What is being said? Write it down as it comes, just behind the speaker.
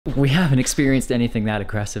We haven't experienced anything that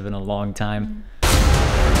aggressive in a long time.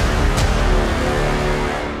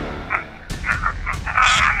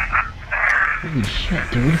 Holy shit,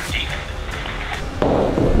 dude.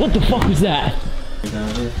 What the fuck was that?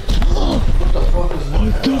 What the fuck is that?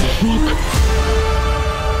 What the fuck?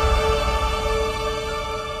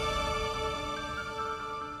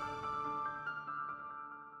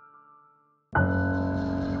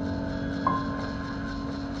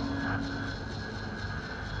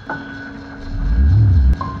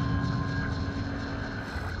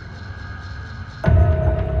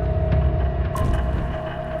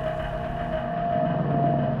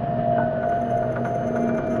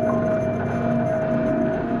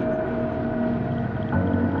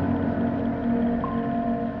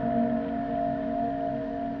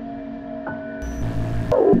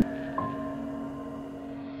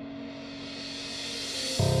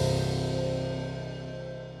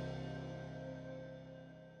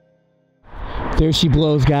 There she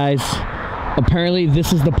blows, guys. Apparently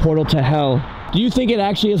this is the portal to hell. Do you think it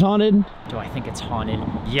actually is haunted? Do I think it's haunted?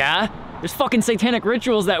 Yeah? There's fucking satanic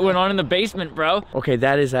rituals that went on in the basement, bro. Okay,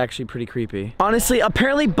 that is actually pretty creepy. Honestly,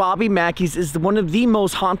 apparently Bobby Mackey's is one of the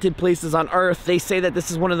most haunted places on earth. They say that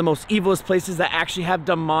this is one of the most evilest places that actually have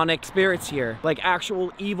demonic spirits here. Like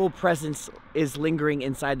actual evil presence is lingering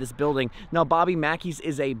inside this building. Now, Bobby Mackey's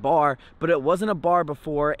is a bar, but it wasn't a bar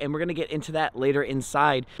before, and we're gonna get into that later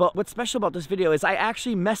inside. But what's special about this video is I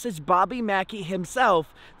actually messaged Bobby Mackey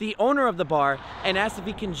himself, the owner of the bar, and asked if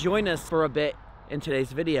he can join us for a bit in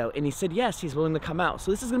today's video, and he said yes, he's willing to come out.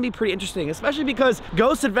 So this is gonna be pretty interesting, especially because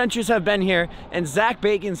Ghost Adventures have been here, and Zach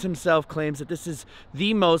Bagans himself claims that this is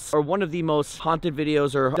the most, or one of the most haunted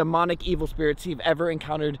videos or demonic evil spirits he's ever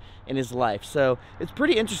encountered in his life. So it's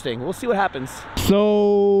pretty interesting. We'll see what happens.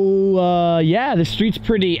 So yeah, the street's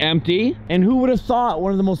pretty empty, and who would have thought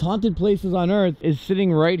one of the most haunted places on earth is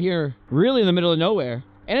sitting right here, really in the middle of nowhere.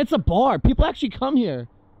 And it's a bar. People actually come here.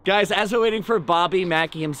 Guys, as we're waiting for Bobby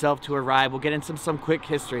Mackey himself to arrive, we'll get into some quick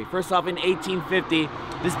history. First off, in 1850,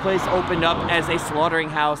 this place opened up as a slaughtering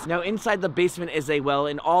house. Now, inside the basement is a well,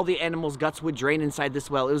 and all the animals' guts would drain inside this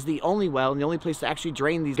well. It was the only well and the only place to actually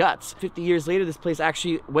drain these guts. 50 years later, this place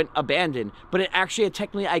actually went abandoned, but it actually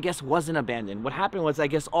technically, I guess, wasn't abandoned. What happened was, I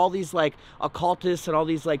guess, all these like occultists and all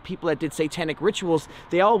these like people that did satanic rituals,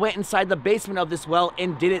 they all went inside the basement of this well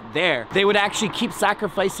and did it there. They would actually keep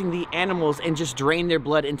sacrificing the animals and just drain their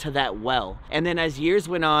blood into that well. And then as years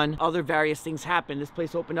went on, other various things happened. This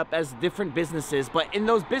place opened up as different businesses, but in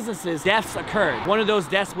those businesses, deaths occurred. One of those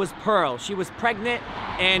deaths was Pearl. She was pregnant,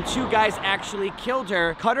 and two guys actually killed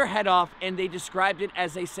her, cut her head off, and they described it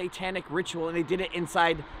as a satanic ritual, and they did it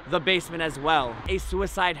inside the basement as well. A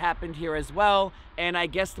suicide happened here as well, and I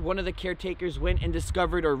guess one of the caretakers went and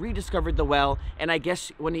discovered or rediscovered the well, and I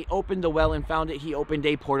guess when he opened the well and found it, he opened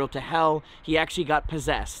a portal to hell. He actually got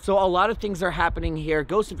possessed. So a lot of things are happening here.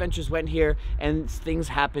 Ghost Adventures went here, and things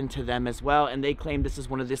happened to them as well, and they claim this is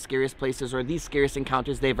one of the scariest places or the scariest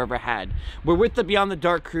encounters they've ever had. We're with the Beyond the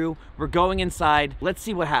Dark crew. We're going inside. Let's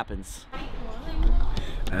see what happens.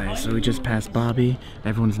 Alright, so we just passed Bobby.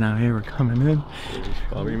 Everyone's now here. We're coming in.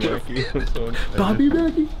 Bobby Mackey. Bobby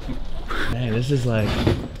Mackey. Man, this is like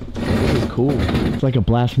really cool. It's like a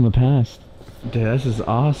blast from the past. Dude, this is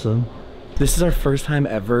awesome. This is our first time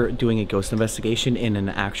ever doing a ghost investigation in an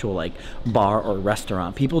actual like bar or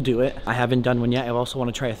restaurant. People do it. I haven't done one yet. I also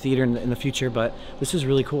want to try a theater in the future, but this is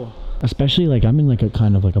really cool. Especially like I'm in like a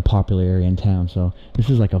kind of like a popular area in town, so this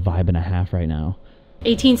is like a vibe and a half right now.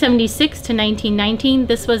 1876 to 1919,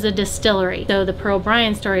 this was a distillery. So the Pearl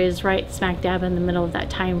Bryan story is right smack dab in the middle of that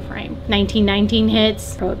time frame. 1919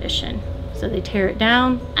 hits, Prohibition. So they tear it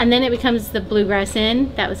down, and then it becomes the Bluegrass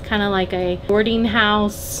Inn. That was kind of like a boarding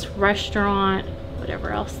house, restaurant, whatever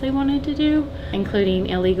else they wanted to do, including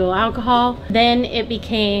illegal alcohol. Then it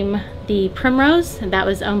became the Primrose, and that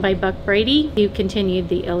was owned by Buck Brady. He continued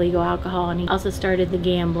the illegal alcohol, and he also started the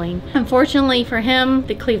gambling. Unfortunately for him,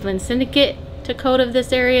 the Cleveland Syndicate took hold of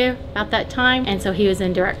this area about that time, and so he was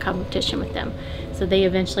in direct competition with them. So they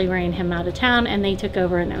eventually ran him out of town, and they took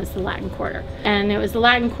over, and it was the Latin Quarter. And it was the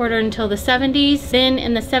Latin Quarter until the 70s. Then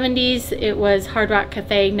in the 70s, it was Hard Rock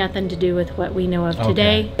Cafe, nothing to do with what we know of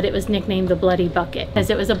today. But it was nicknamed the Bloody Bucket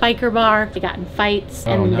because it was a biker bar. They got in fights,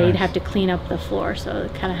 and they'd have to clean up the floor, so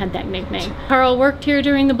it kind of had that nickname. Carl worked here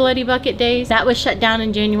during the Bloody Bucket days. That was shut down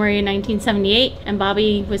in January of 1978, and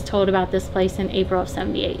Bobby was told about this place in April of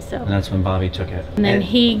 78. So. And that's when Bobby took it. And then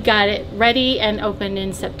he got it ready and opened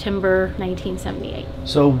in September 1978. 1948.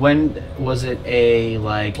 So when was it a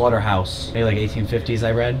like slaughterhouse? Maybe like 1850s,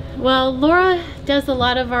 I read. Well, Laura does a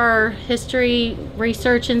lot of our history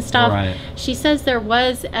research and stuff. Right. She says there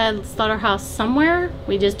was a slaughterhouse somewhere.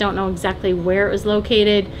 We just don't know exactly where it was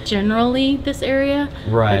located. Generally, this area.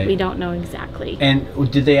 Right. But we don't know exactly.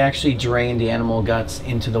 And did they actually drain the animal guts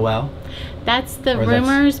into the well? That's the Or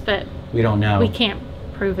rumors, but we don't know. we can't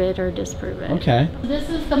prove it or disprove it. Okay. This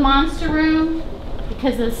is the monster room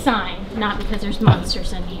because of the sign, not because there's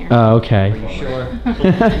monsters in here. Oh, okay. Are you sure?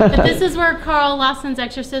 But this is where Carl Lawson's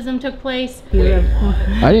exorcism took place. I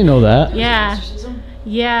didn't know that. Yeah. Exorcism?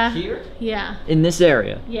 Yeah. Here? Yeah. In this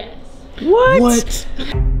area? Yes. What?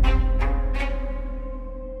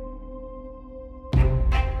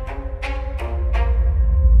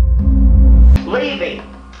 Leaving.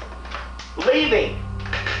 Leaving.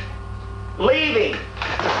 Leaving.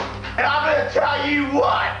 And I'm gonna tell you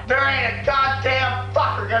what, there ain't a goddamn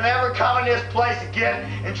fucker gonna ever come in this place again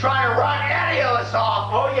and try to run any of us off.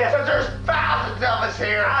 Oh, yes. Because there's thousands of us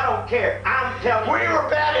here. I don't care. I'm telling you. We were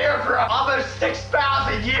been here for almost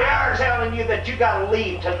 6,000 I'm years. telling you that you gotta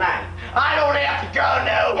leave tonight. I don't have to go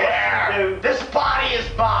nowhere. Yes, you do. This body is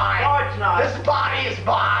mine. No, it's not. This body is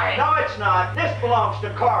mine. No, it's not. This belongs to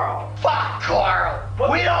Carl. Fuck Carl.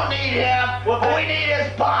 Well, we don't need him. well, then- we need his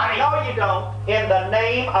body. No, you don't. In the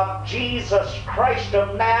name of Jesus Christ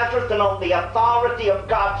of Nazareth and on the authority of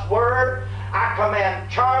God's word, I command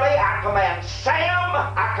Charlie, I command Sam,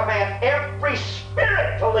 I command every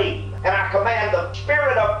spirit to leave. And I command the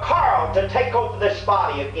spirit of Carl to take over this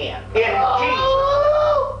body again. In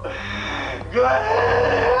Oh, God,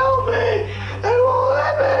 help me. They won't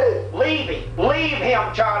let me. Jesus. Leave him. Leave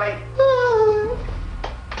him, Charlie.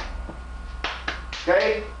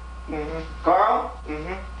 Okay? Carl?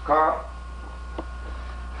 Carl?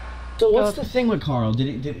 So what's the thing with Carl?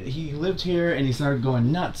 Did he lived here and he started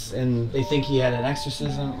going nuts and they think he had an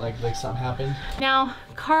exorcism, like something happened? Now,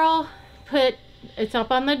 Carl put, it's up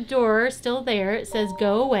on the door, still there. It says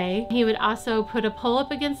go away. He would also put a pole up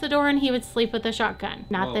against the door and he would sleep with a shotgun.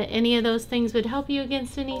 Not that any of those things would help you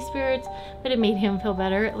against any spirits, but it made him feel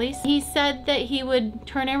better at least. He said that he would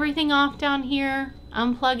turn everything off down here,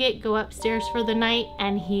 unplug it, go upstairs for the night,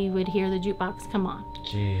 and he would hear the jukebox come on.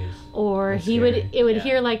 Jeez. Or That's it scary. would Yeah.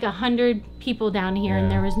 hear like 100 people down here and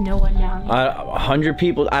Yeah. there was no one down here. 100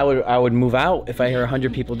 people. I would move out if I hear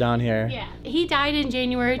 100 people down here. Yeah, he died in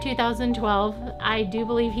January 2012. I do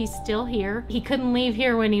believe he's still here. He couldn't leave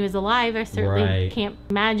here when he was alive. I certainly Right. can't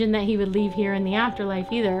imagine that he would leave here in the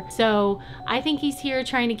afterlife either. So I think he's here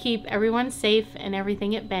trying to keep everyone safe and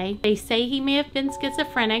everything at bay. They say he may have been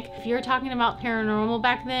schizophrenic. If you're talking about paranormal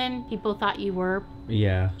back then, people thought you were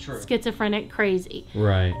Yeah. schizophrenic crazy,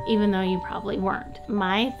 Right. even though you probably weren't.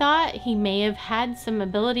 My thought, he may have had some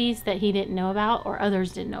abilities that he didn't know about or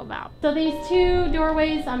others didn't know about. So these two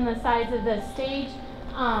doorways on the sides of the stage,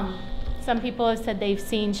 some people have said they've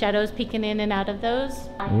seen shadows peeking in and out of those.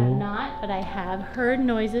 I have not, but I have heard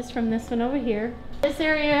noises from this one over here. This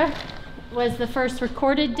area was the first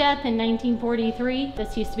recorded death in 1943.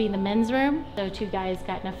 This used to be the men's room. So two guys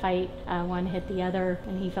got in a fight. One hit the other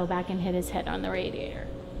and he fell back and hit his head on the radiator.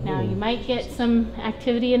 Now you might get some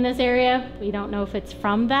activity in this area. We don't know if it's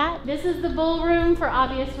from that. This is the bull room for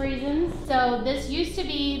obvious reasons. So this used to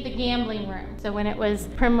be the gambling room. So when it was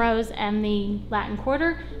Primrose and the Latin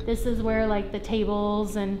Quarter, this is where like the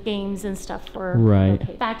tables and games and stuff were. Right.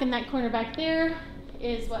 located. Back in that corner back there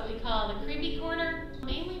is what we call the creepy corner,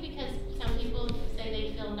 mainly because some people say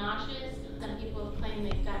they feel nauseous. Some people claim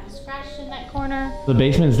they've gotten scratched in that corner. The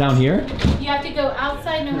basement's down here? You have to go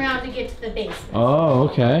outside and around to get to the basement. Oh,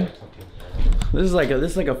 okay. This is like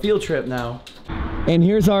a field trip now. And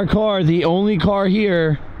here's our car, the only car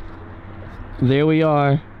here. There we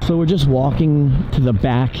are. So we're just walking to the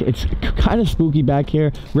back. It's kind of spooky back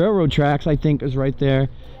here. Railroad tracks, I think, is right there.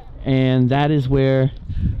 And that is where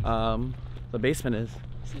the basement is.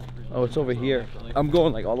 Oh, it's over here. I'm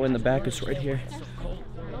going like all the way in the back. It's right here.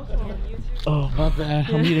 Oh, my bad.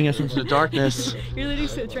 I'm leading us into the darkness. You're leading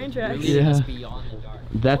us to the train tracks. Yeah.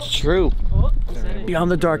 That's true.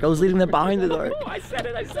 Beyond the dark. I was leading them behind the dark. I said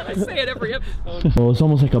it, I say it every episode. Oh, it's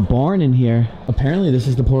almost like a barn in here. Apparently, this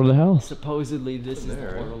is the portal to hell. Supposedly this is the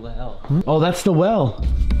portal to hell. Oh, that's the well.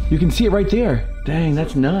 You can see it right there. Dang,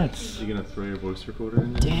 that's nuts. You gonna throw your voice recorder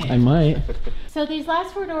in there? I might. So these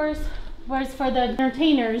last four doors was for the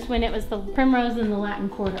entertainers when it was the Primrose and the Latin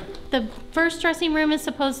Quarter. The first dressing room is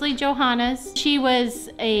supposedly Johanna's. She was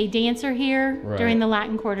a dancer here during the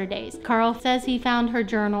Latin Quarter days. Carl says he found her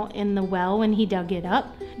journal in the well when he dug it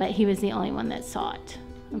up, but he was the only one that saw it.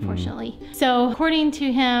 unfortunately. So according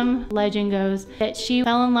to him, legend goes that she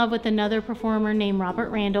fell in love with another performer named Robert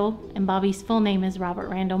Randall, and Bobby's full name is Robert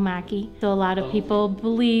Randall Mackey. So a lot of people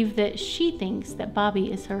believe that she thinks that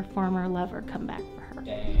Bobby is her former lover come back for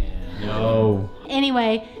her. No.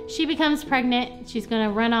 Anyway, she becomes pregnant. She's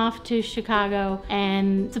gonna run off to Chicago,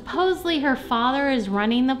 and supposedly her father is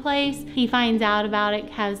running the place. He finds out about it,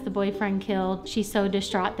 has the boyfriend killed. She's so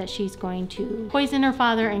distraught that she's going to poison her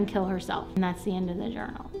father and kill herself. And that's the end of the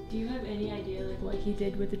journal. Do you have any idea like what he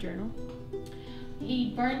did with the journal?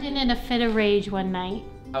 He burned it in a fit of rage one night.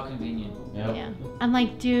 How convenient. Yep. Yeah. I'm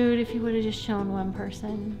like, dude, if you would have just shown one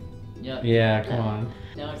person. Yep. Yeah, come on.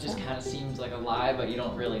 Now it just kind of seems like a lie, but you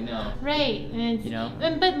don't really know. Right. And it's, You know?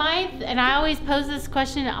 But I always pose this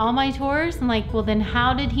question at all my tours. I'm like, well, then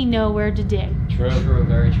how did he know where to dig? True,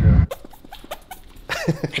 very true.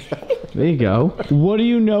 There you go. What do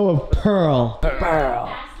you know of Pearl?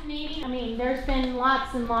 Fascinating. I mean, there's been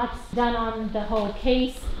lots and lots done on the whole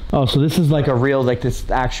case. Oh, so this is like a real, like this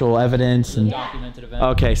actual evidence and. Documented event.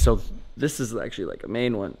 Okay, so this is actually like a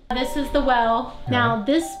main one. This is the well. Now,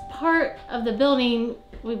 this part of the building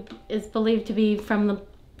is believed to be from the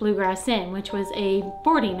Bluegrass Inn, which was a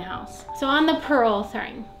boarding house. So on the Pearl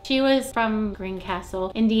thing, she was from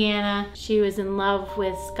Greencastle, Indiana. She was in love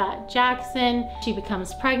with Scott Jackson. She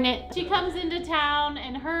becomes pregnant. She comes into town,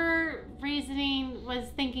 and her reasoning was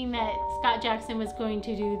thinking that Scott Jackson was going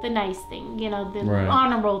to do the nice thing, you know, the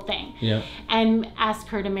honorable thing, and ask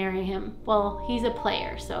her to marry him. Well, he's a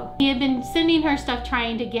player, so he had been sending her stuff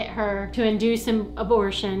trying to get her to induce an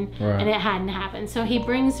abortion, and it hadn't happened. So he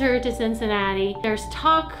brings her to Cincinnati. There's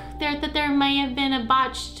talk there that there may have been a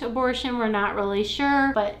botched abortion. We're not really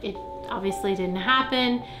sure, but it obviously didn't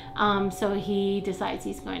happen. So he decides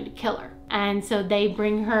he's going to kill her. And so they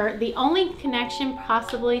bring her, the only connection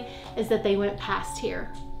possibly is that they went past here.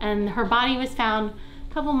 And her body was found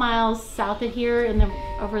a couple miles south of here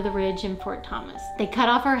over the ridge in Fort Thomas. They cut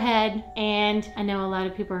off her head, and I know a lot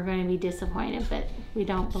of people are going to be disappointed, but we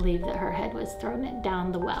don't believe that her head was thrown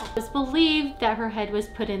down the well. It's believed that her head was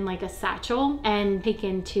put in like a satchel and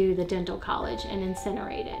taken to the dental college and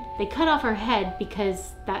incinerated. They cut off her head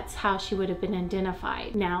because that's how she would have been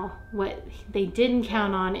identified. Now, what they didn't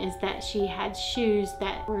count on is that she had shoes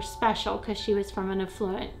that were special because she was from an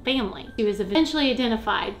affluent family. She was eventually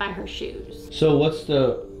identified by her shoes. So what's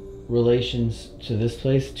the relations to this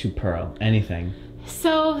place to Pearl? Anything?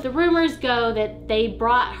 So the rumors go that they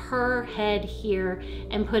brought her head here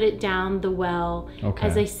and put it down the well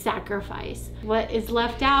as a sacrifice. What is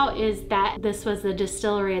left out is that this was the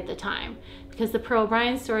distillery at the time, because the Pearl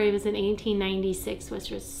Bryan story was in 1896,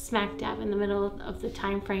 which was smack dab in the middle of the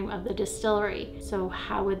time frame of the distillery. So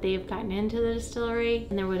how would they have gotten into the distillery?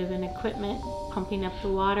 And there would have been equipment pumping up the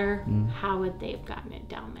water. How would they have gotten it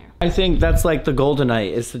down there? I think that's like the golden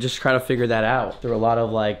night, is to just try to figure that out through a lot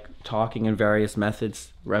of like talking in various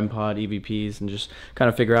methods, REM pod, EVPs, and just kind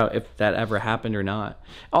of figure out if that ever happened or not.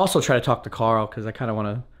 Also try to talk to Carl, because I kind of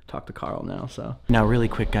want to talk to Carl now. So now really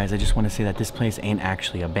quick guys, I just want to say that this place ain't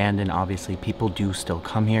actually abandoned. Obviously people do still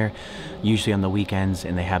come here, usually on the weekends,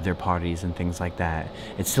 and they have their parties and things like that.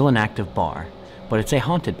 It's still an active bar, but it's a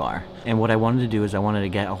haunted bar. And what I wanted to do is I wanted to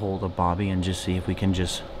get a hold of Bobby and just see if we can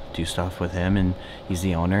just do stuff with him, and he's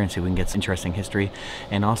the owner, and see if we can get some interesting history.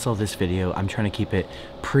 And also this video, I'm trying to keep it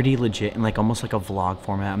pretty legit and like almost like a vlog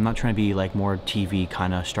format. I'm not trying to be like more TV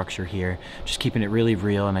kind of structure here, just keeping it really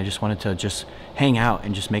real. And I just wanted to just hang out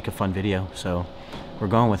and just make a fun video, so we're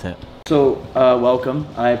going with it. So welcome,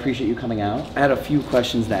 I appreciate you coming out. I had a few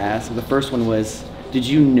questions to ask. The first one was, did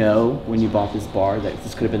you know when you bought this bar that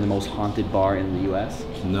this could have been the most haunted bar in the US?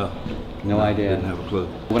 No idea. Didn't have a clue.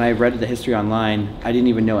 When I read the history online, I didn't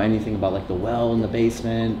even know anything about like the well in the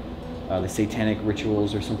basement, the satanic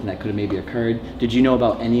rituals or something that could have maybe occurred. Did you know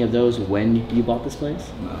about any of those when you bought this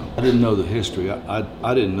place? No. I didn't know the history.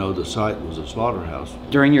 I didn't know the site was a slaughterhouse.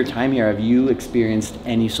 During your time here, have you experienced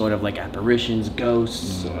any sort of like apparitions,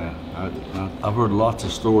 ghosts? Yeah, I've heard lots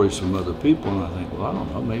of stories from other people, and I think, well, I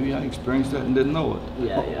don't know, maybe I experienced that and didn't know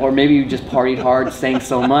it. Or maybe you just partied hard, sang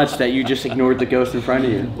so much that you just ignored the ghost in front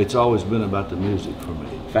of you. It's always been about the music for me.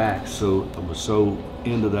 Facts. So I was so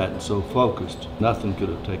into that and so focused, nothing could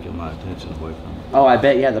have taken my attention away from it. Oh, I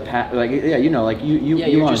bet, yeah, you know, like you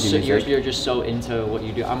want to do music. You're just so into what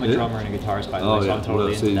you do. I'm a drummer and a guitarist, by the way, so I'm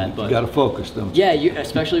totally into that. But you gotta focus, don't you? Yeah,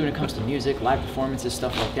 especially when it comes to music, live performances,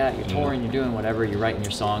 stuff like that. You're touring, you're doing whatever, you're writing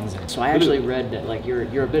your songs. And so I actually read that like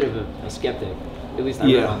you're a bit of a skeptic. At least I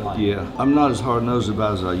read online. Yeah, I'm not as hard-nosed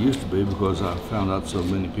about it as I used to be, because I found out so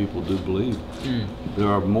many people do believe. There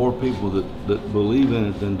are more people that believe in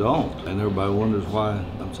it than don't, and everybody wonders why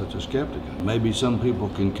I'm I'm such a skeptic. Maybe some people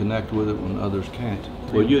can connect with it when others can't.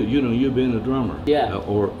 Well, you know, you being a drummer, Yeah.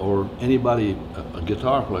 Or anybody, a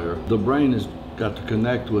guitar player, the brain has got to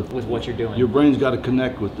connect with what you're doing. Your brain's got to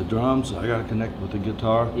connect with the drums. I got to connect with the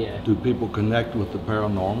guitar. Yeah. Do people connect with the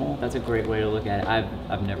paranormal? That's a great way to look at it.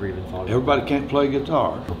 I've never even thought of it. Everybody can't play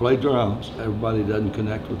guitar or play drums. Everybody doesn't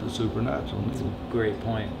connect with the supernatural. That's a great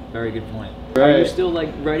point. Very good point. Right. Are you still like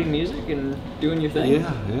writing music and doing your thing?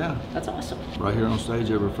 Yeah. That's awesome. Right here on stage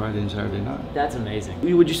every Friday and Saturday night. That's amazing.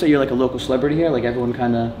 Would you say you're like a local celebrity here? Like everyone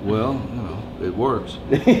kind of... Well, you know, it works.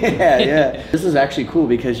 yeah. This is actually cool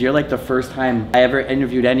because you're like the first time I ever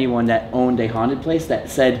interviewed anyone that owned a haunted place that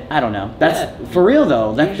said, I don't know. That's for real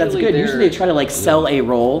though. That's good. Usually they try to like sell a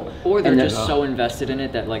role. Or they're just so invested in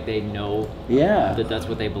it that like they know that that's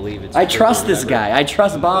what they believe. It's I trust this guy. I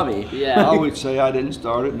trust Bobby. Yeah. I would say I didn't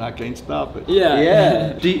start it and I can't stop it.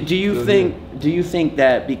 Yeah. Do you think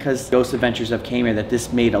that because Ghost Adventures have came here that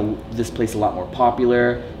this made this place a lot more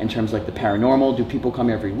popular in terms of like the paranormal? Do people come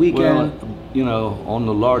here every weekend? Well, you know, on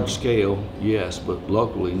the large scale, yes, but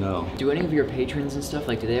locally, no. Do any of your patrons and stuff,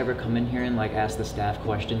 like, do they ever come in here and like ask the staff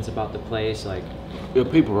questions about the place? Like, yeah,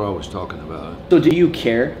 people are always talking about it. So do you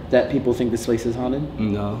care that people think this place is haunted?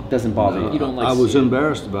 No. Doesn't bother you? You don't like I was see it.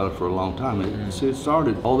 embarrassed about it for a long time. It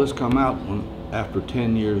started, all this come out after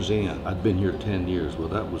 10 years in. I'd been here 10 years. Well,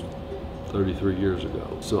 that was 33 years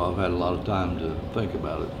ago. So I've had a lot of time to think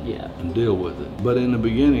about it and deal with it. But in the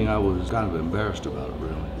beginning, I was kind of embarrassed about it,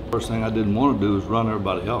 really. First thing I didn't want to do was run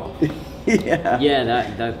everybody off. Yeah,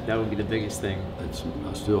 that would be the biggest thing. It's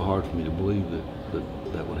still hard for me to believe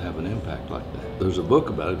that would have an impact like that. There's a book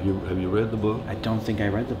about it. Have you read the book? I don't think I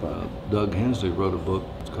read the book. Doug Hensley wrote a book.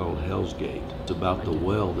 It's called Hell's Gate. It's about the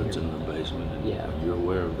well that's in the basement. And you're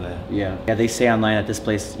aware of that? Yeah, they say online that this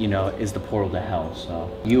place, you know, is the portal to hell.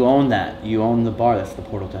 So you own that. You own the bar that's the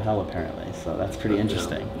portal to hell, apparently. So that's pretty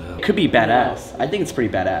interesting. Yeah. It could be badass. I think it's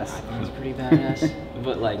pretty badass. I think it's pretty badass.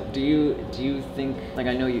 But like, do you think, like,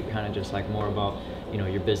 I know you kind of just like more about, you know,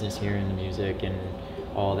 your business here and the music and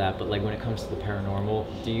all that, but like when it comes to the paranormal,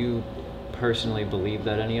 do you personally believe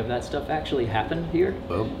that any of that stuff actually happened here?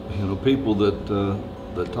 Well, you know, people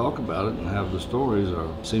that talk about it and have the stories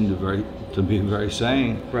seem to be very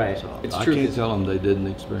sane. Right. So It's I true. can't tell them they didn't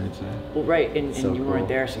experience that. Well, right, and So you cool. weren't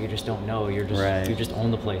there, so you just don't know. You just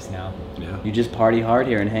own the place now. Yeah. You just party hard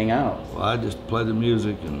here and hang out. Well, I just play the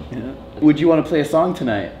music and. Yeah. Would you want to play a song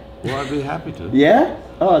tonight? Well, I'd be happy to. Yeah?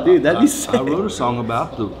 Oh, dude, that'd be sick. I wrote a song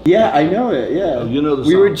about the. Yeah, I know it. Yeah. Oh, you know the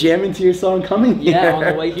We were song. jamming to your song coming here. Yeah, on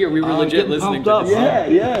the way here, we were legit getting listening pumped to up, this. huh?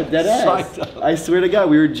 Yeah, dead ass. Psyched up. I swear to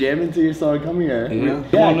God, we were jamming to your song coming here. Yeah. I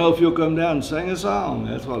want to know if you'll come down and sing a song.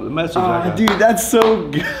 That's what the message I Oh, got. dude, that's so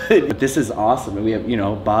good. This is awesome. And we have, you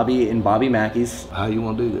know, Bobby and Bobby Mackey's. How you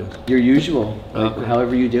want to do this? Your usual, like, Okay.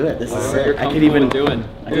 however you do it. This is Whatever sick. you're I could comfortable even with doing.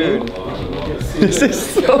 Dude, this is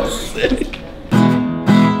so sick.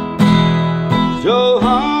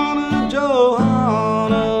 Johanna,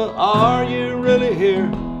 Johanna, are you really here?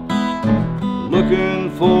 Looking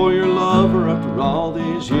for your lover after all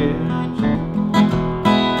these years.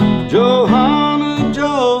 Johanna,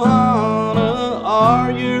 Johanna,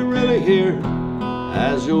 are you really here?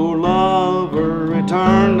 Has your lover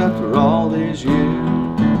returned after all these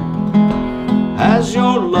years? Has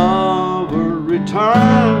your lover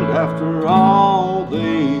returned after all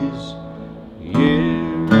these years?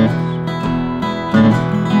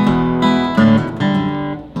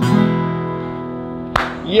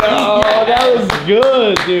 Yo, that was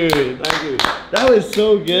good, dude. Thank you. That was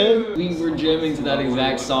so good. We were jamming to that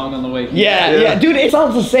exact song on the way here. Yeah, dude, it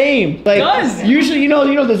sounds the same. Like, does? usually, you know,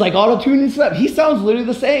 there's like auto-tune and stuff. He sounds literally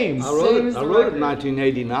the same. I wrote it in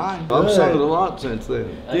 1989. I've sung it a lot since then.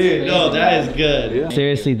 Dude, no, that is good. Yeah.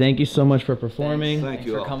 Seriously, thank you so much for performing. Thank Thanks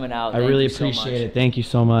you for all. coming out. I Thank really you so appreciate much. it. Thank you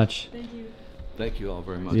so much. Thank you all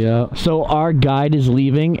very much. Yeah. So our guide is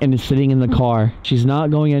leaving and is sitting in the car. She's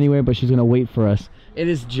not going anywhere, but she's gonna wait for us. It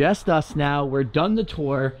is just us now. We're done the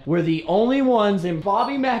tour. We're the only ones in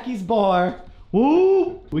Bobby Mackey's bar.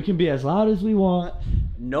 Woo! We can be as loud as we want.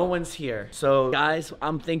 No one's here. So guys,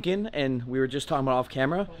 I'm thinking, and we were just talking about off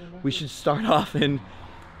camera, we should start off in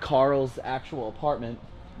Carl's actual apartment.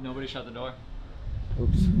 Nobody shut the door.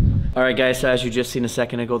 Oops. All right, guys, so as you just seen a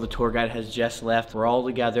second ago, the tour guide has just left. We're all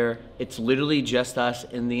together. It's literally just us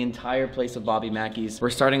in the entire place of Bobby Mackey's. We're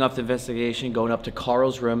starting off the investigation, going up to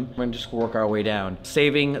Carl's room. We're gonna just work our way down,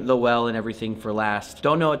 saving the well and everything for last.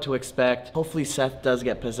 Don't know what to expect. Hopefully Seth does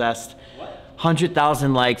get possessed.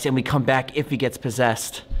 100,000 likes and we come back if he gets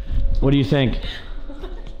possessed. What do you think?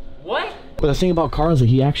 What? But the thing about Carl is that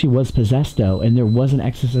he actually was possessed though, and there was an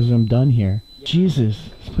exorcism done here. Jesus,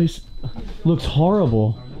 this place looks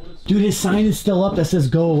horrible. Dude, his sign is still up that says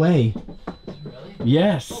go away. Really?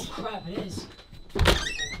 Yes. Oh crap, it is.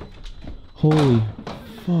 Holy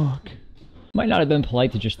fuck. Might not have been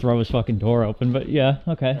polite to just throw his fucking door open, but yeah,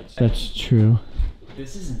 okay. That's true.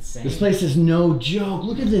 This is insane. This place is no joke.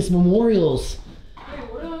 Look at this, memorials. Wait,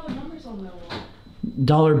 what are all the numbers on that wall?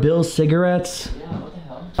 Dollar bills, cigarettes. Yeah, what the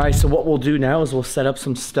hell? All right, so what we'll do now is we'll set up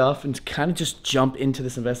some stuff and kind of just jump into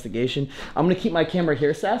this investigation. I'm gonna keep my camera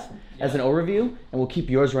here, Seth, as an overview, and we'll keep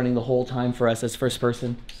yours running the whole time for us as first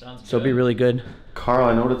person. Sounds good. So it'll be really good. Carl,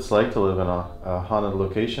 I know what it's like to live in a haunted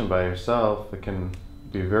location by yourself. It can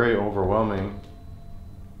be very overwhelming.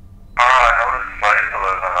 Carl, I know what it's like to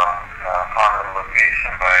live in a haunted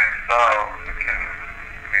location by yourself. It can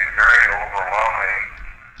be very overwhelming.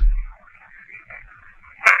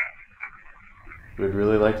 We'd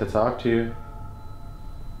really like to talk to you.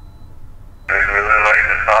 I'd really like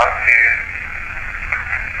to talk to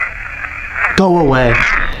you. Go away.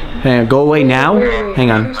 Hang on, go away now?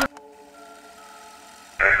 Hang on. I'd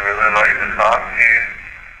really like to talk to you.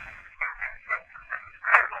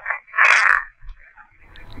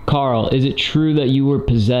 Carl, is it true that you were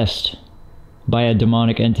possessed by a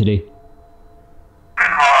demonic entity?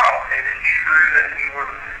 Carl, is it true that you were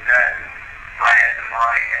possessed by a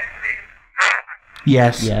demonic entity?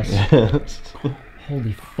 Yes. Yes.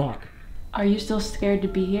 Holy fuck. Are you still scared to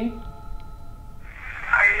be here?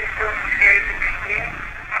 Are you still scared to be here?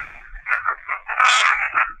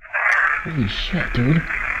 Holy shit, dude.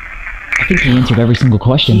 I think he answered every single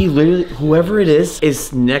question. He literally, whoever it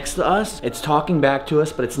is next to us. It's talking back to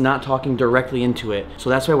us, but it's not talking directly into it. So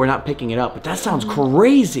that's why we're not picking it up. But that sounds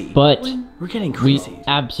crazy. But we're getting we crazy.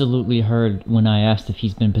 absolutely heard when I asked if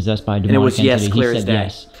he's been possessed by a demonic it was yes, entity. clear He as said day.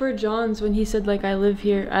 yes. For John's, when he said like I live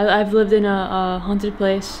here, I've lived in a haunted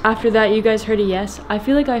place. After that, you guys heard a yes. I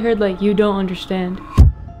feel like I heard like you don't understand.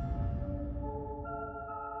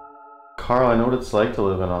 Carl, I know what it's like to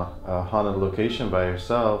live in a haunted location by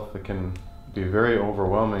yourself. It can be very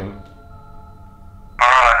overwhelming.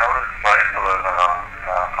 Carl, I know what it's like to live in a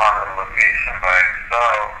haunted location by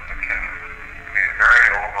yourself. It can be very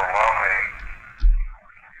overwhelming.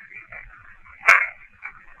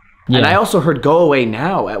 Yeah. And I also heard go away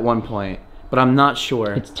now at one point, but I'm not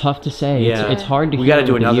sure. It's tough to say. Yeah. It's hard to We hear gotta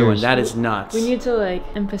do with the another one. ears. That is nuts. We need to like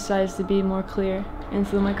emphasize to be more clear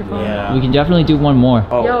into the microphone. Yeah. We can definitely do one more.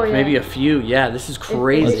 Oh, Yo, yeah. maybe a few. Yeah, this is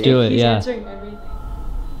crazy. Let's do it, He's yeah. answering everything.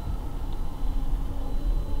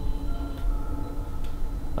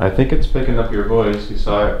 I think it's picking up your voice. You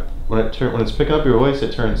saw it when it's picking up your voice.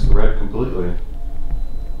 It turns red completely.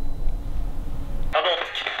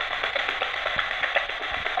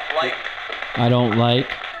 I don't like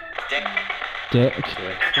dick.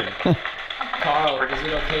 Carl, is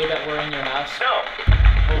it okay that we're in your house? No.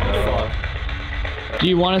 Holy fuck. Do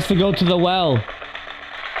you want us to go to the well?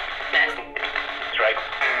 That's right.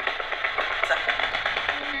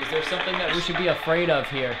 Is there something that we should be afraid of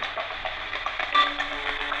here?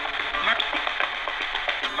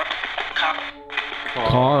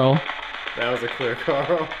 Carl. That was a clear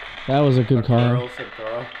Carl. That was a good Carl. Carl said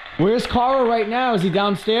Carl. Where's Carl right now? Is he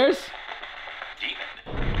downstairs?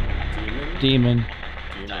 Demon.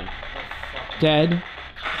 Dead.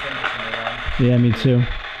 Yeah, me too.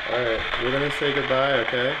 Alright, we're gonna say goodbye,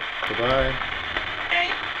 okay? Goodbye.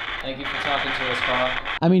 Thank you for talking to us, Carl.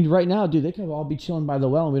 I mean, right now, dude, they could all be chilling by the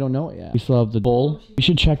well and we don't know it yet. We still have the bowl. We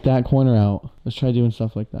should check that corner out. Let's try doing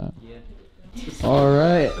stuff like that. Yeah. All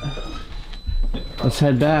right. Let's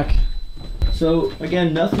head back. So,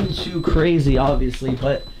 again, nothing too crazy, obviously,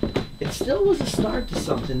 but it still was a start to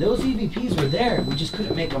something. Those EVPs were there. We just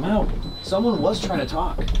couldn't make them out. Someone was trying to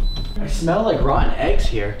talk. I smell like rotten eggs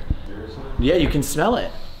here. Yeah, you can smell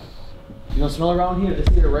it. You don't smell around here? This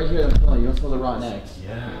here, right here, I'm smelling. You don't smell the rotten eggs.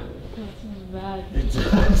 Yeah. Bad. It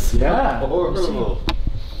does. Yeah. Horrible.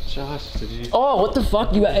 Josh, did you? Oh, what the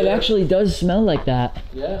fuck? It actually does smell like that.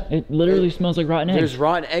 Yeah. It literally smells like rotten eggs. There's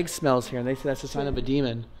rotten egg smells here, and they say that's a sign of a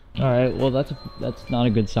demon. All right, well that's not a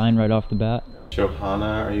good sign right off the bat.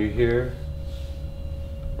 Johanna, are you here?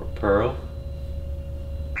 Or Pearl?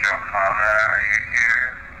 Johanna, are you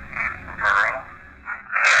here? Pearl?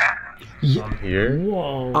 I'm here.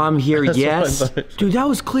 Whoa. I'm here, That's what I yes. thought. Dude, that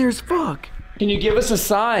was clear as fuck. Can you give us a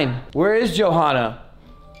sign? Where is Johanna?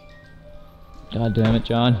 God damn it,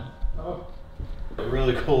 John. It's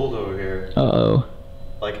really cold over here. Uh-oh.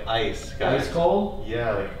 Like ice, guys. Ice cold?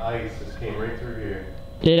 Yeah, like ice just came right through here.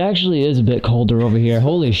 It actually is a bit colder over here.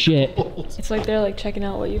 Holy shit. It's like they're like checking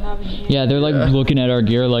out what you have in here. Yeah, they're like looking at our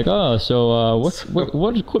gear like, oh, so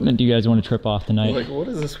what equipment do you guys want to trip off tonight? Like, what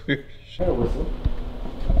is this weird shit?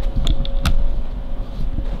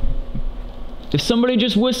 If somebody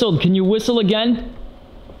just whistled, can you whistle again?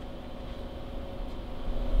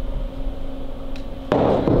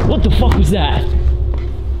 is that?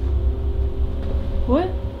 What?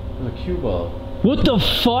 A cue ball. What the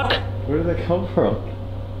fuck? Where did that come from?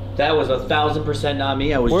 That was 1000% not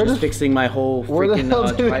me. I was just fixing my whole freaking Where the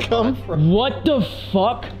hell did it come from? What the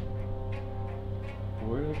fuck?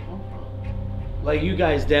 Where did it come from? Like, you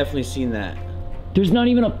guys definitely seen that. There's not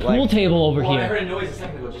even a pool table over Well, here. I heard a noise a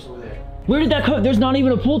second ago just over there. Where did that come? There's not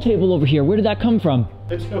even a pool table over here. Where did that come from?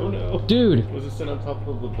 I don't know. Dude. Was it sitting on top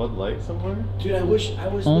of the Bud Light somewhere? Dude, I wish I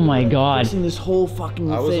was. Oh my God. Fixing this whole fucking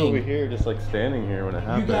thing. I was over here, just like standing here when it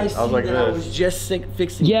happened. You guys I was see like that this. I was just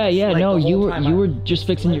fixing. Yeah, like, no, the whole time you were just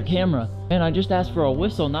fixing your camera. Man, I just asked for a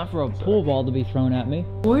whistle, not for a pool ball to be thrown at me.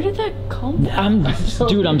 Where did that come from?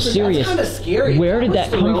 Dude, I'm serious. That's kind of scary. Where did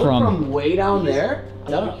that come from? From way down there.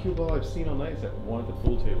 The only cue ball I've seen all night is at one of the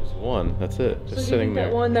pool tables. One, that's it. Just So do you sitting think there.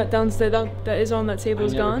 that one that downstairs that is on that table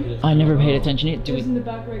is gone? I never paid attention to it. It was in the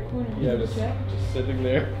back right corner. Yeah, Did you just check? sitting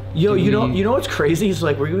there. Yo, you know what's crazy is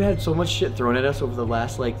like we had so much shit thrown at us over the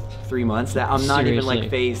last like 3 months that I'm not even Seriously. like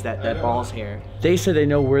phased that ball's here. They said they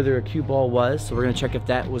know where their cue ball was, so we're gonna check if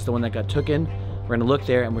that was the one that got taken. We're gonna look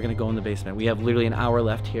there and we're gonna go in the basement. We have literally an hour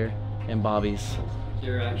left here in Bobby's.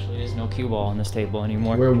 There actually is no cue ball on this table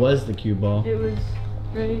anymore. Where was the cue ball? It was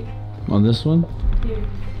right On this one? here.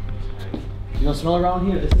 You don't smell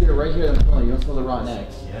around here? This is right here. You don't smell the rotten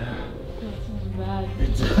eggs. Yeah. That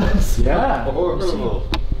smells bad. Yeah. Horrible.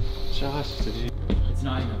 Josh, did you? It's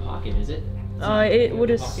not in the pocket, is it? It would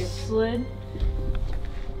have slid.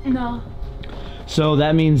 No. So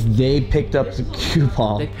that means they picked up the cue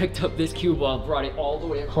ball. They picked up this cue ball, brought it all the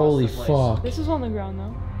way across Holy the place. fuck. This is on the ground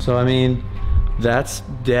though. So I mean, that's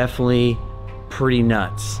definitely pretty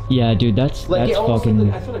nuts. Yeah, dude, that's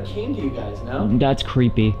fucking. I thought it came to you guys. No. That's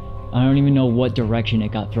creepy. I don't even know what direction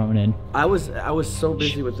it got thrown in. I was so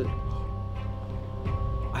busy with it.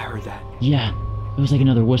 I heard that. Yeah, it was like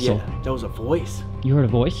another whistle. Yeah, that was a voice. You heard a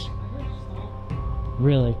voice?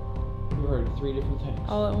 Really? You heard 3 different things.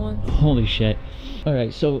 All at once. Holy shit. All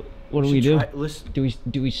right, so what do we do? Listen.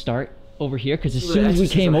 Do we start over here? Because as See what soon as we came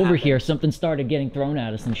exorcism over happened. here, something started getting thrown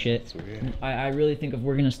at us and shit. I really think if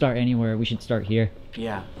we're gonna start anywhere, we should start here.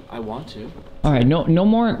 Yeah, I want to. All right, no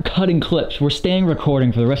more cutting clips. We're staying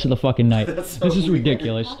recording for the rest of the fucking night. This is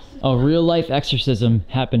ridiculous. A real life exorcism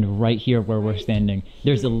happened right here where we're standing.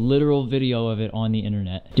 There's a literal video of it on the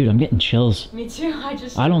internet. Dude, I'm getting chills. Me too.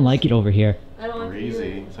 I don't like it over here. I don't like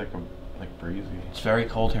Breezy. It's like breezy. It's very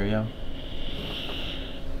cold here, yo.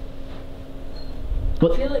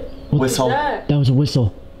 What? I feel like Whistle. that? That was a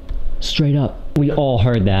whistle. Straight up. We all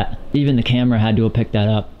heard that. Even the camera had to have picked that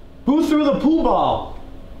up. Who threw the pool ball?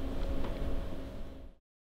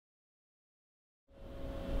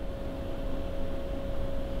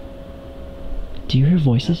 Do you hear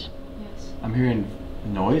voices? Yes. I'm hearing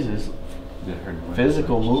noises.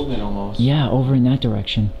 Physical movement almost. Yeah, over in that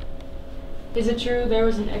direction. Is it true there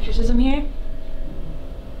was an exorcism here?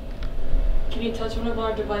 Can you touch one of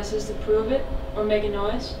our devices to prove it or make a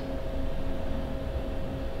noise?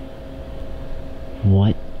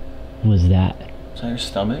 What was that? Is that your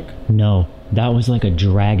stomach? No, that was like a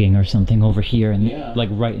dragging or something over here, and Yeah. like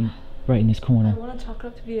right in this corner. I want to chalk it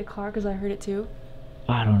up to be a car because I heard it too.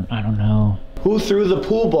 I don't know. Who threw the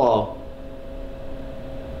pool ball?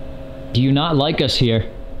 Do you not like us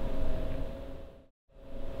here?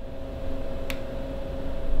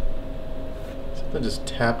 Something just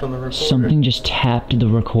tapped on the recorder. Something just tapped the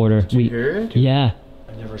recorder. Did you hear it? Yeah.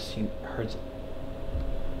 I've never heard.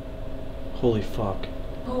 Holy fuck.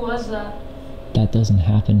 Who was that? That doesn't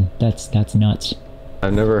happen. That's nuts.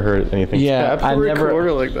 I've never heard anything tap the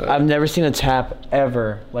recorder like that. I've never seen a tap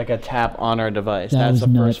ever, like a tap on our device. That That's was the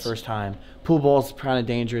nuts. first time. Pool ball's kind of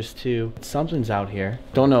dangerous too. Something's out here.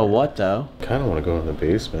 Don't know what though. Kind of want to go in the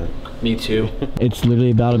basement. Me too. It's literally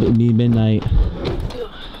about to be midnight.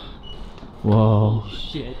 Whoa.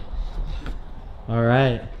 Shit. All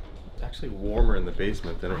right. It's actually warmer in the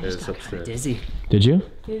basement than it is upstairs. Dizzy. Did you?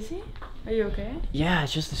 Is he? Are you okay? Yeah,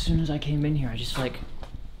 it's just as soon as I came in here, I just like.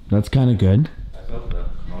 That's kind of good.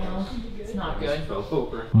 It's not good. All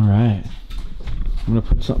right. I'm gonna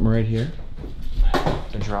put something right here.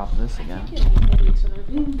 To drop this again.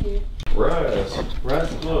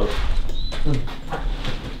 Rest, look.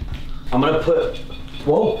 I'm gonna put.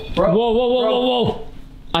 Whoa, bro. Whoa.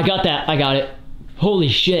 I got that. I got it. Holy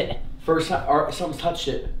shit. First time, something's touched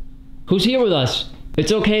it. Who's here with us?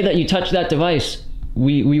 It's okay that you touched that device.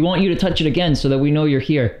 We want you to touch it again so that we know you're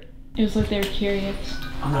here. It was like they were curious.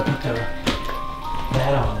 I'm gonna put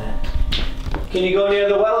that on that. Can you go near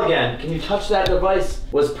the well again? Can you touch that device?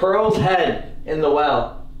 Was Pearl's head in the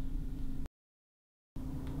well?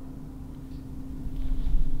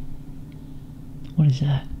 What is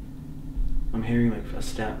that? I'm hearing like a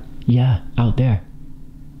step. Yeah, out there.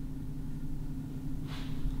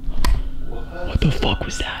 What the fuck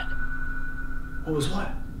was that? What was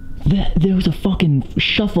what? There was a fucking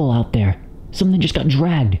shuffle out there. Something just got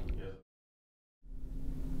dragged.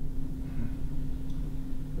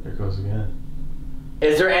 There it goes again.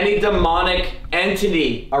 Is there any demonic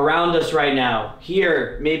entity around us right now?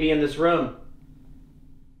 Here, maybe in this room?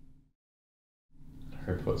 I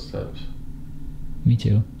heard footsteps. Me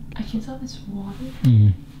too. I can tell it's water.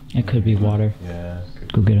 It could be water. Yeah.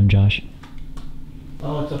 Go get him, Josh.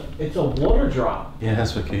 Oh, it's a water drop. Yeah,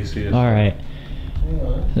 that's what Casey is. All right.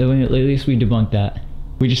 At least we debunked that.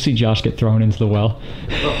 We just see Josh get thrown into the well.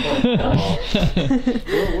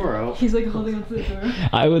 We're out. He's like holding onto the door.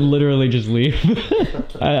 I would literally just leave.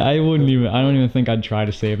 I wouldn't even. I don't even think I'd try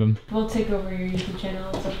to save him. We'll take over your YouTube channel.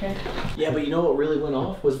 It's okay. Yeah, but you know what really went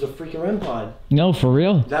off was the freaking REM pod. No, for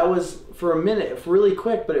real. That was for a minute, really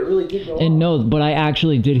quick, but it really did go off. And no, but I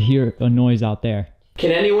actually did hear a noise out there.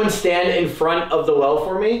 Can anyone stand in front of the well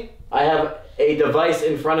for me? I have a device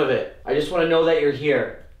in front of it. I just want to know that you're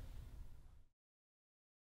here.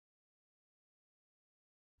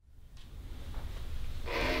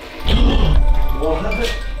 What?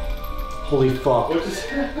 Holy fuck. What just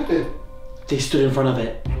happened? They stood in front of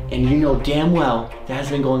it, and you know damn well that has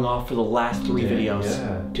been going off for the last 3 videos.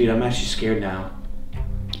 Yeah. Dude, I'm actually scared now.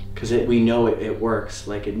 Because we know it works,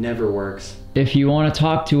 like it never works. If you want to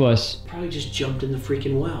talk to us. Probably just jumped in the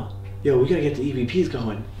freaking well. Yo, we gotta get the EVPs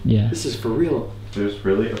going. Yeah. This is for real. There's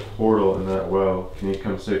really a portal in that well. Can you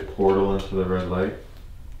come say portal into the red light?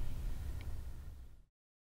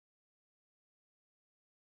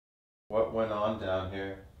 What went on down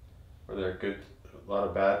here? Were there a lot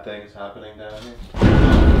of bad things happening down here?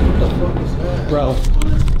 What the fuck is that? Bro,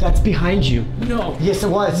 that's behind you. No. Yes, it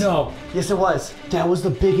was. No. Yes, it was. That was the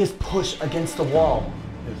biggest push against the wall.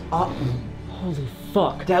 Holy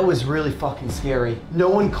fuck. That was really fucking scary. No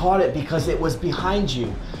one caught it because it was behind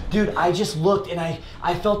you. Dude, I just looked and I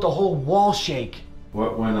felt the whole wall shake.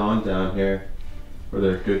 What went on down here? Were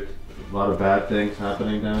there a lot of bad things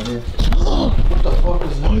happening down here? What the fuck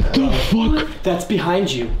is that? What the fuck? That's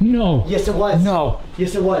behind you. No. Yes, it was. No.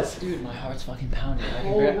 Yes, it was. Dude, my heart's fucking pounding. I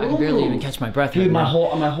can barely even catch my breath. Dude, right my now.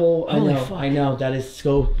 whole, Holy fuck. I know, that is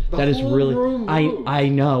so, that is really, I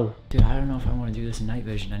know. Dude, I don't know if I want to do this in night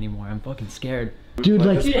vision anymore. I'm fucking scared. Dude,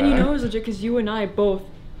 like. Dude, and you know it was legit because you and I both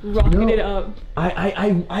rocketed it up.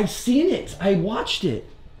 I seen it. I watched it.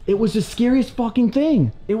 It was the scariest fucking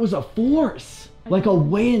thing. It was a force. Like a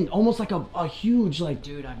wind, almost like a huge, like...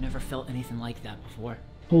 Dude, I've never felt anything like that before.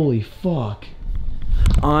 Holy fuck.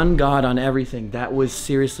 On God, on everything. That was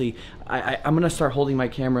seriously... I'm gonna start holding my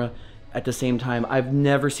camera at the same time. I've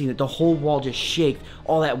never seen it. The whole wall just shake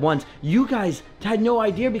all at once. You guys had no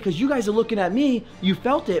idea because you guys are looking at me. You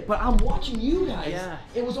felt it, but I'm watching you guys. Yeah.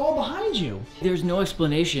 It was all behind you. There's no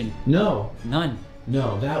explanation. No. None.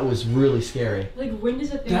 No, that was really scary. Like, wind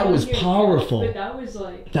is a thing. That was powerful. But that was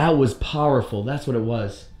like... That was powerful. That's what it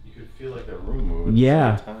was. You could feel like the room moving Yeah.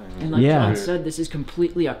 at the same time. And like Yeah. John said, this is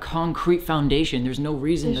completely a concrete foundation. There's no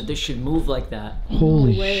reason that this should move like that.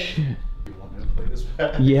 Holy way. shit. You want me to play this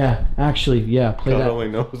back? Yeah, actually, yeah. Play God that. only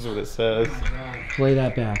knows what it says. Play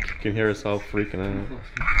that back. You can hear us all freaking out. There's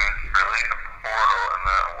really a portal in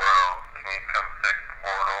that well. Can you come fix the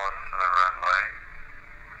portal into the red light?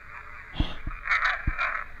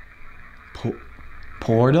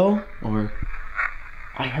 Portal? Or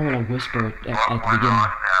I heard a whisper at the What went beginning. on down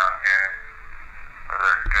here?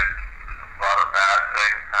 Are there a lot of bad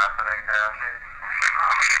things happening down here?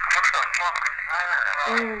 What the fuck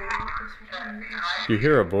is that? You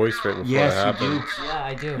hear a voice right before it yes, happens. you do. Yeah,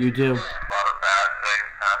 I do. You do. A lot of bad things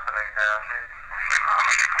happening down here.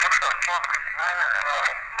 What the fuck is that?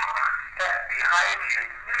 That's behind you.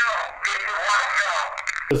 No, get your watch out.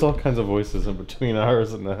 There's all kinds of voices in between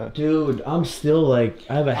ours and that. Dude, I'm still like,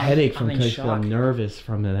 I have a headache I'm in because shock. I'm nervous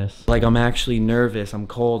from this. Like, I'm actually nervous. I'm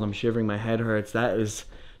cold. I'm shivering. My head hurts. That is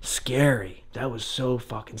scary. That was so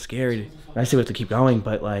fucking scary. I say we have to keep going,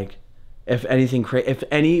 but like, if anything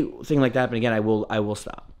like that happen again, I will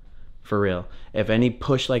stop. For real. If any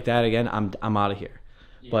push like that again, I'm out of here.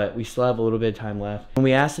 But we still have a little bit of time left. When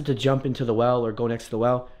we asked it to jump into the well or go next to the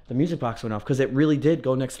well, the music box went off because it really did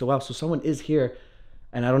go next to the well. So someone is here,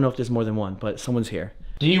 and I don't know if there's more than one, but someone's here.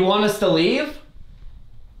 Do you want us to leave?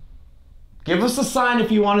 Give us a sign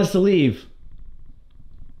if you want us to leave.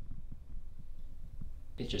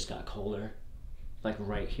 It just got colder. Like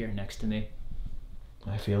right here next to me.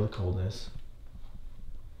 I feel the coldness.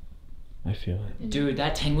 I feel it. Dude,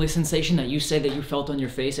 that tingling sensation that you say that you felt on your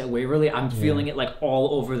face at Waverly, I'm feeling it like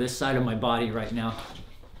all over this side of my body right now.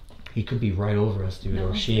 He could be right over us, dude, No, or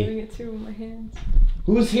I'm she. feeling it too with my hands.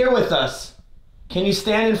 Who's here with us? Can you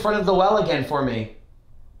stand in front of the well again for me?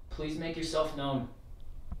 Please make yourself known.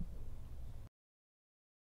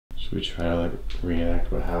 Should we try to like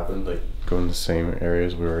reenact what happened? Like go in the same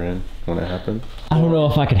areas we were in when it happened? I don't know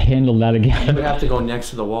if I could handle that again. You would have to go next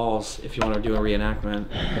to the walls if you want to do a reenactment.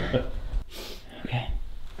 Okay.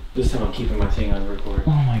 This time I'm keeping my thing on record.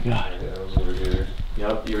 Oh my god. Yeah, I was over here.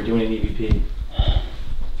 Yep, you were doing an EVP.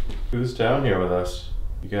 Who's down here with us?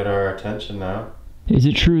 You got our attention now. Is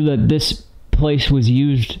it true that this place was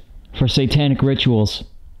used for satanic rituals?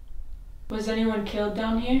 Was anyone killed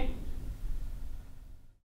down here?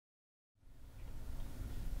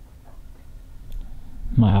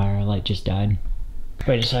 My IR light just died.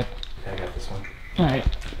 Wait a sec. I got this one. Alright.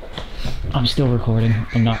 I'm still recording.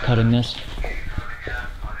 I'm not cutting this.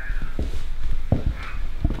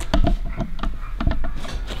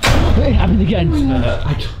 It happened again.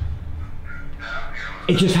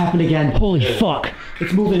 It just happened again. Holy fuck.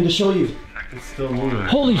 It's moving to show you. It's still moving.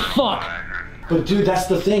 Holy fuck. But dude, that's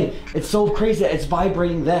the thing. It's so crazy that it's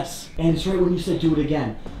vibrating this. And it's right when you said do it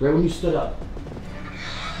again. Right when you stood up.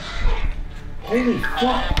 Holy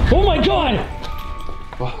fuck. Oh my god!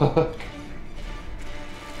 Fuck.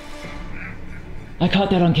 I caught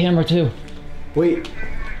that on camera too. Wait,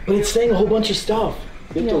 but it's saying a whole bunch of stuff.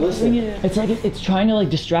 You have to listen. It's like it's trying to like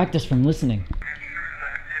distract us from listening.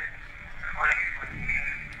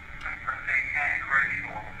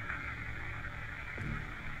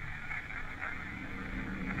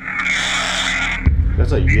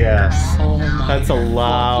 That's a yes. Oh my That's a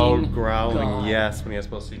loud, fucking growling God. yes when he has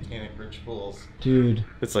supposed satanic rituals. Dude.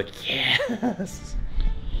 It's like yes.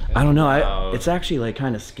 I don't know. Loud. It's actually like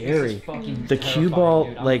kind of scary. Fucking The cue ball,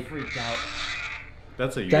 dude. I'm like, freaked out.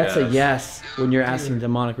 That's a yes. that's a yes when you're asking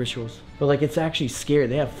demonic rituals. But like, it's actually scary.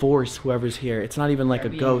 They have force, whoever's here. It's not even like a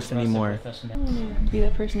ghost anymore. I don't want to be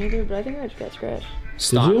that person either, but I think I just got scratched.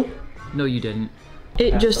 Stop. Did you? No, you didn't.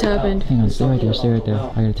 It just happened. Hang on, stay right there, stay right there.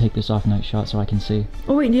 I gotta take this off night shot so I can see.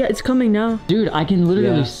 Oh wait, yeah, it's coming now. Dude, I can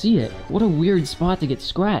literally Yeah. see it. What a weird spot to get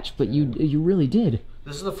scratched, but you really did.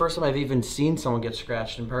 This is the first time I've even seen someone get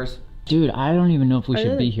scratched in person. Dude, I don't even know if we Are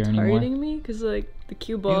should they, be like, here anymore. targeting me? Cause like the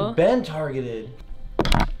cue ball. You've been targeted.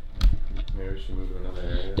 Maybe we should move to another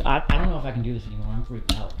area. I don't know if I can do this anymore. I'm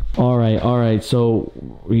freaked out. All right. So,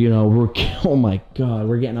 you know, oh my God,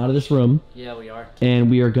 we're getting out of this room. Yeah, we are. And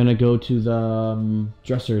we are gonna go to the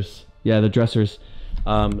dressers. Yeah, the dressers.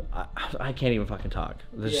 I can't even fucking talk.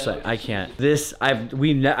 This I can't. This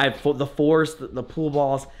the force, the pool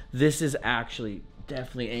balls. This is actually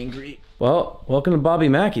definitely angry. Well, welcome to Bobby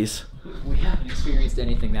Mackey's. We haven't experienced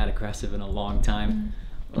anything that aggressive in a long time.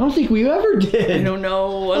 I don't think we ever did. I don't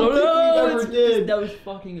know. I don't think we ever did. That was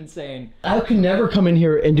fucking insane. I could never come in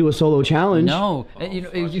here and do a solo challenge. No, and you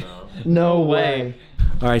know, No way.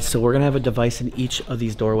 All right, so we're gonna have a device in each of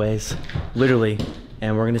these doorways, literally,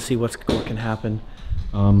 and we're gonna see what can happen.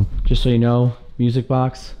 Just so you know, music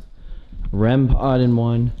box, REM pod in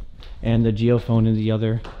one, and the geophone in the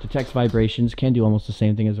other. Detects vibrations, can do almost the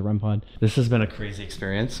same thing as a REM pod. This has been a crazy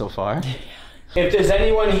experience so far. If there's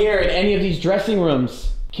anyone here in any of these dressing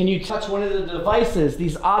rooms, can you touch one of the devices,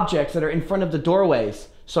 these objects that are in front of the doorways,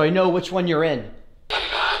 so I know which one you're in?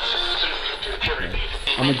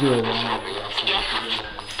 I'm gonna do it.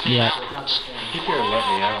 Yeah. Keep your let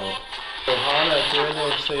me out. So Hannah, if you're in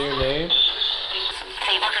there, say your name.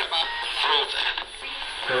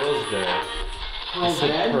 Pearl's dead. Pearl's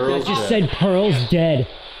dead? It just said Pearl's dead.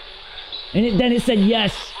 And then it said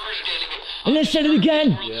yes. And then it said it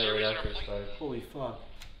again. Yeah, right after it started. Holy fuck.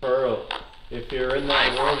 Pearl, if you're in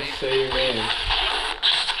that room, say your name.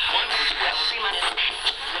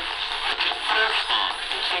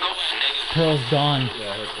 Pearl's gone.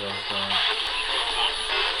 Yeah, I heard Pearl's gone.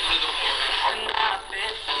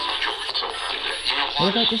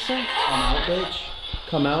 What did I just say? Come out, bitch.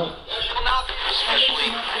 Come out.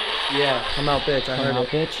 Yeah, come out, bitch. I heard Come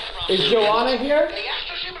out, it. bitch. Is Joanna here?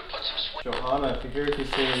 Johanna, if you're here, can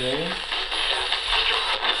you say your name?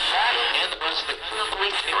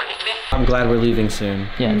 I'm glad we're leaving soon.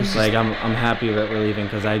 Yeah, this is- Like, I'm happy that we're leaving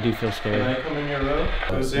because I do feel Can scared. I come in your room?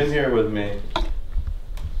 Who's in here with me?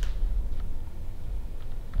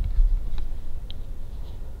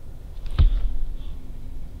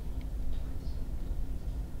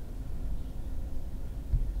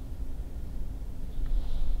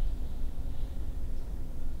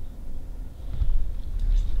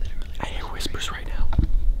 I hear whispers right now.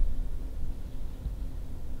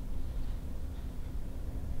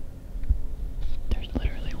 There's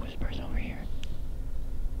literally whispers over here.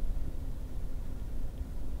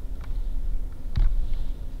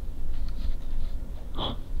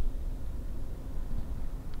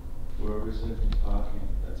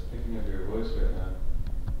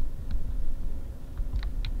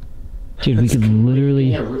 Dude, we could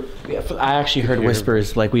literally... I actually heard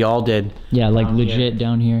whispers, like we all did. Yeah, like legit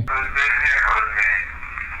down here.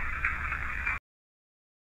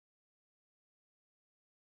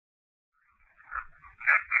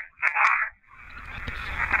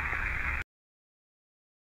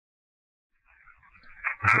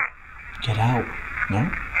 Get out.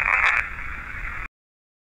 No?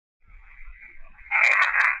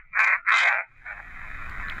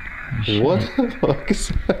 What the fuck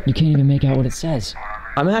is that? You can't even make out what it says.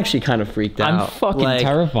 I'm actually kind of freaked out. I'm fucking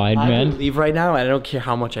terrified, man. I would leave right now. I don't care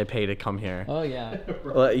how much I pay to come here. Oh yeah.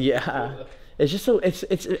 Yeah. It's just so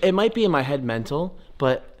it might be in my head mental,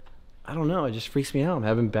 but I don't know. It just freaks me out. I'm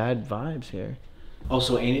having bad vibes here.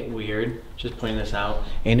 Also, ain't it weird? Just pointing this out.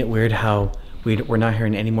 Ain't it weird how we're not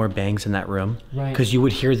hearing any more bangs in that room? Right. Because you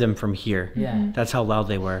would hear them from here. Yeah. That's how loud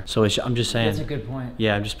they were. So I'm just saying. That's a good point.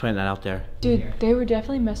 Yeah, I'm just putting that out there. Dude, they were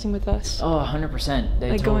definitely messing with us. Oh, 100%.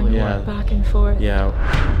 They Like totally going were. back and forth. Yeah.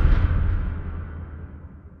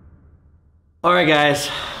 All right, guys.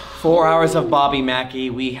 4 hours of Bobby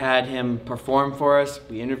Mackey. We had him perform for us.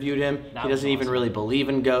 We interviewed him. He doesn't even really believe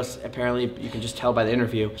in ghosts. Apparently, you can just tell by the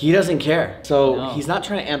interview. He doesn't care. So he's not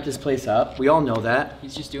trying to amp this place up. We all know that.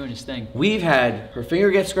 He's just doing his thing. We've had her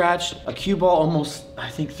finger get scratched, a cue ball almost,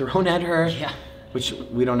 I think, thrown at her. Yeah. Which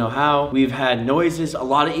we don't know how. We've had noises, a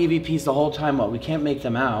lot of EVPs the whole time, but we can't make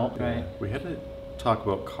them out. Right. We had to talk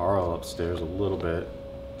about Carl upstairs a little bit.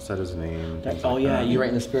 Said his name. Oh yeah, you're right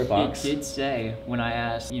in the spirit box. It did say, when I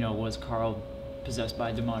asked, was Carl possessed by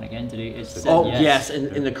a demonic entity, it said yes,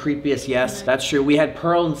 in the creepiest yes. That's true. We had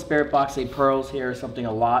Pearl in the spirit box, say Pearl's here or something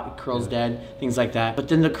a lot, Pearl's dead, things like that. But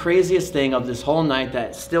then the craziest thing of this whole night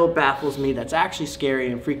that still baffles me, that's actually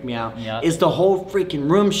scary and freaked me out, is the whole freaking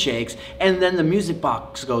room shakes and then the music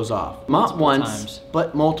box goes off. Not once,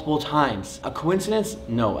 but multiple times. A coincidence?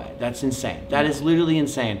 No way. That's insane. That is literally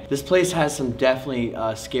insane. This place has some definitely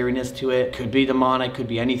scariness to it. Could be demonic, could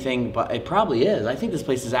be anything, but it probably is. I think this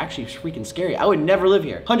place is actually freaking scary. I would never live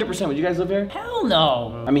here. 100%. Would you guys live here? Hell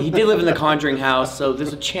no. I mean, he did live in the Conjuring house, so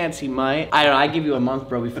there's a chance he might. I don't know. I give you a month,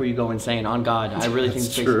 bro, before you go insane. On God, I really think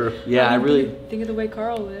this place. True. Yeah, I really. Think of the way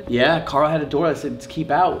Carl lived. Yeah, Carl had a door that said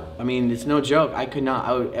keep out. I mean, it's no joke. I could not.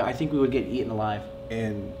 I think we would get eaten alive.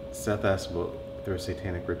 And Seth asked about there were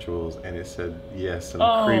satanic rituals, and it said yes in the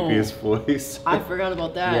creepiest voice. I forgot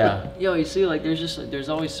about that. Yeah. Yo, you see, like, there's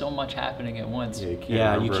always so much happening at once.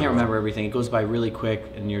 Yeah, you can't remember everything. It goes by really quick,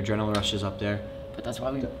 and your adrenaline rush is up there. But that's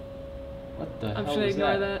why we. What the I'm hell sure was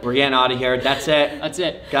ignore that? that. We're getting out of here. That's it. That's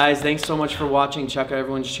it. Guys, thanks so much for watching. Check out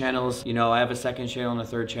everyone's channels. I have a second channel and a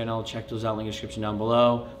third channel. Check those out. Link in the description down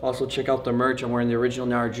below. Also, check out the merch. I'm wearing the original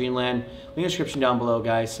Now Our Dreamland. Link in the description down below,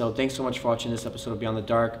 guys. So thanks so much for watching this episode of Beyond the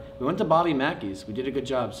Dark. We went to Bobby Mackey's. We did a good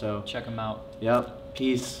job, so. Check them out. Yep.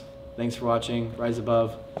 Peace. Thanks for watching. Rise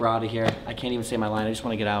above. We're out of here. I can't even say my line. I just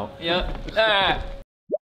want to get out. Yep.